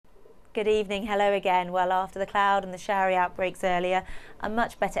Good evening, hello again. Well, after the cloud and the showery outbreaks earlier, a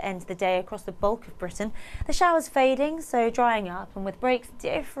much better end to the day across the bulk of Britain. The showers fading, so drying up, and with breaks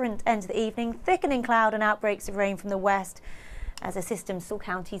different ends of the evening, thickening cloud and outbreaks of rain from the west as a system still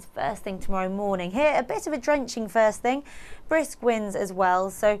counties first thing tomorrow morning. Here, a bit of a drenching first thing, brisk winds as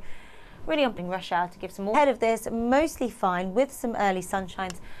well, so really on rush hour to give some more. Ahead of this, mostly fine with some early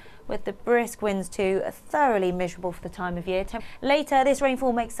sunshines, with the brisk winds too, thoroughly miserable for the time of year. Later, this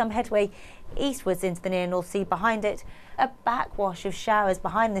rainfall makes some headway eastwards into the near North Sea. Behind it, a backwash of showers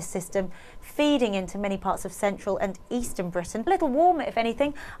behind this system, feeding into many parts of central and eastern Britain. A little warmer, if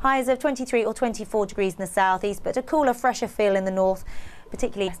anything, highs of 23 or 24 degrees in the southeast, but a cooler, fresher feel in the north,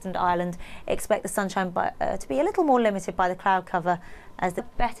 particularly Western Ireland. Expect the sunshine to be a little more limited by the cloud cover, as the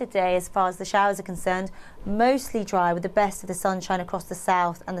better day as far as the showers are concerned. Mostly dry with the best of the sunshine across the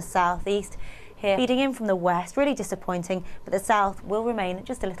south and the southeast. Here, feeding in from the west, really disappointing, but the south will remain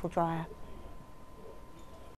just a little drier.